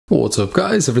What's up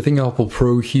guys, Everything Apple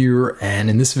Pro here, and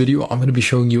in this video I'm going to be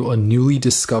showing you a newly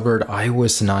discovered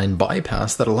iOS 9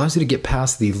 bypass that allows you to get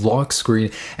past the lock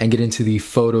screen and get into the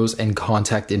photos and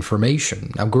contact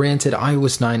information. Now granted,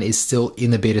 iOS 9 is still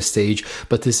in the beta stage,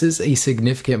 but this is a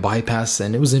significant bypass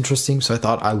and it was interesting, so I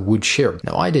thought I would share.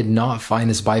 Now I did not find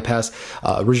this bypass.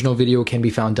 Original video can be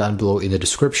found down below in the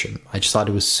description. I just thought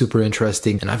it was super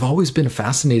interesting, and I've always been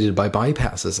fascinated by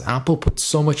bypasses. Apple puts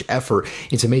so much effort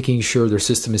into making sure their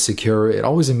system is secure. It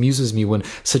always amuses me when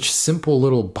such simple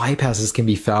little bypasses can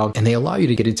be found and they allow you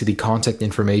to get into the contact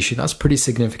information. That's pretty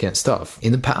significant stuff.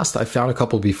 In the past, I found a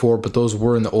couple before, but those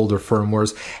were in the older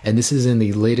firmwares, and this is in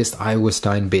the latest iOS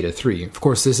 9 beta 3. Of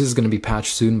course, this is going to be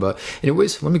patched soon, but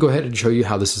anyways, let me go ahead and show you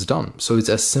how this is done. So it's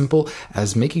as simple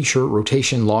as making sure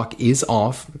rotation lock is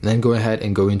off, then go ahead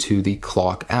and go into the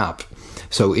clock app.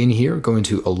 So in here, go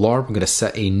into alarm. I'm going to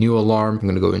set a new alarm. I'm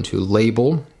going to go into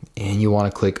label, and you want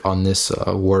to click on this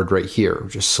word right here.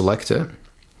 Just select it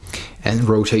and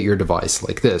rotate your device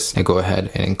like this. And go ahead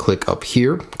and click up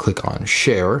here, click on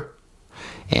share,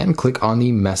 and click on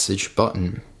the message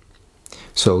button.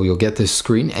 So you'll get this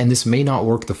screen, and this may not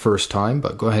work the first time,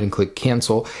 but go ahead and click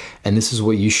cancel, and this is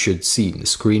what you should see. The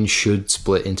screen should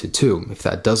split into two. If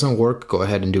that doesn't work, go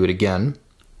ahead and do it again.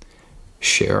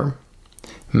 Share,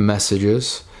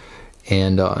 messages,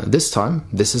 and this time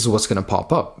this is what's going to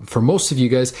pop up. For most of you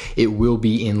guys, it will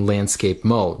be in landscape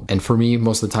mode, and for me,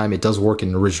 most of the time it does work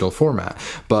in original format,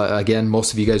 but again,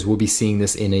 most of you guys will be seeing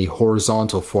this in a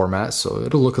horizontal format, so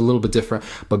it'll look a little bit different,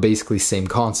 but basically same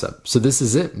concept. So this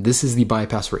is it. This is the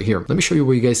bypass right here. Let me show you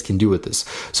what you guys can do with this.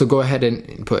 So go ahead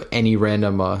and put any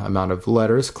random amount of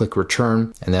letters, click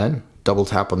return, and then double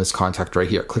tap on this contact right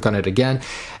here. Click on it again,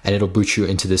 and it'll boot you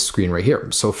into this screen right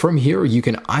here. So from here, you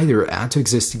can either add to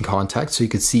existing contacts, so you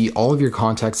can see all of your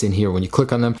contacts in here. When you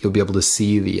click on them, you'll be able to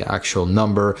see the actual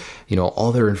number,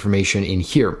 all their information in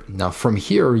here. Now from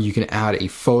here, you can add a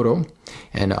photo,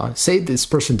 and say this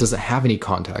person doesn't have any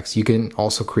contacts, you can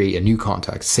also create a new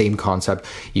contact. Same concept.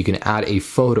 You can add a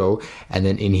photo, and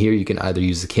then in here you can either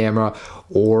use the camera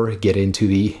or get into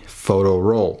the photo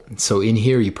roll. So in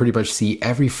here you pretty much see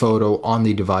every photo on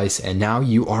the device, and now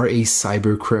you are a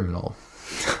cyber criminal.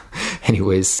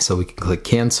 Anyways, so we can click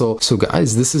cancel. So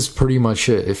guys, this is pretty much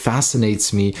it. It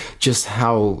fascinates me just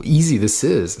how easy this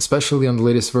is, especially on the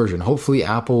latest version. Hopefully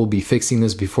Apple will be fixing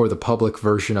this before the public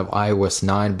version of iOS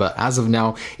 9, but as of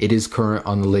now, it is current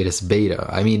on the latest beta.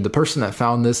 I mean, the person that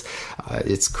found this,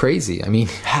 it's crazy. I mean,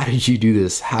 how did you do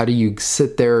this? How do you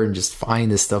sit there and just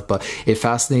find this stuff? But it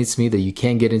fascinates me that you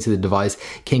can get into the device,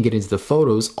 can get into the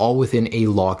photos, all within a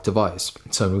locked device.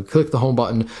 So when we click the home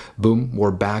button, boom,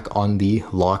 we're back on the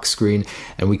lock screen,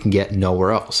 and we can get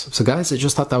nowhere else. So guys, I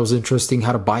just thought that was interesting,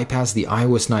 how to bypass the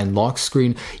iOS 9 lock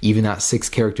screen. Even that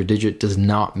 6-character digit does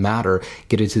not matter.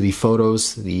 Get into the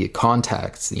photos, the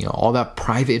contacts, all that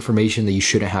private information that you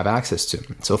shouldn't have access to.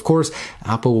 So of course,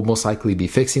 Apple will most likely be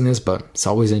fixing this, but it's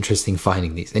always interesting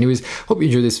finding these. Anyways, hope you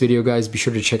enjoyed this video, guys. Be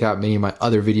sure to check out many of my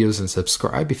other videos and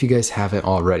subscribe if you guys haven't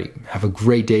already. Have a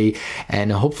great day,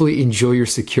 and hopefully enjoy your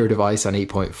secure device on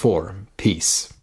 8.4. Peace.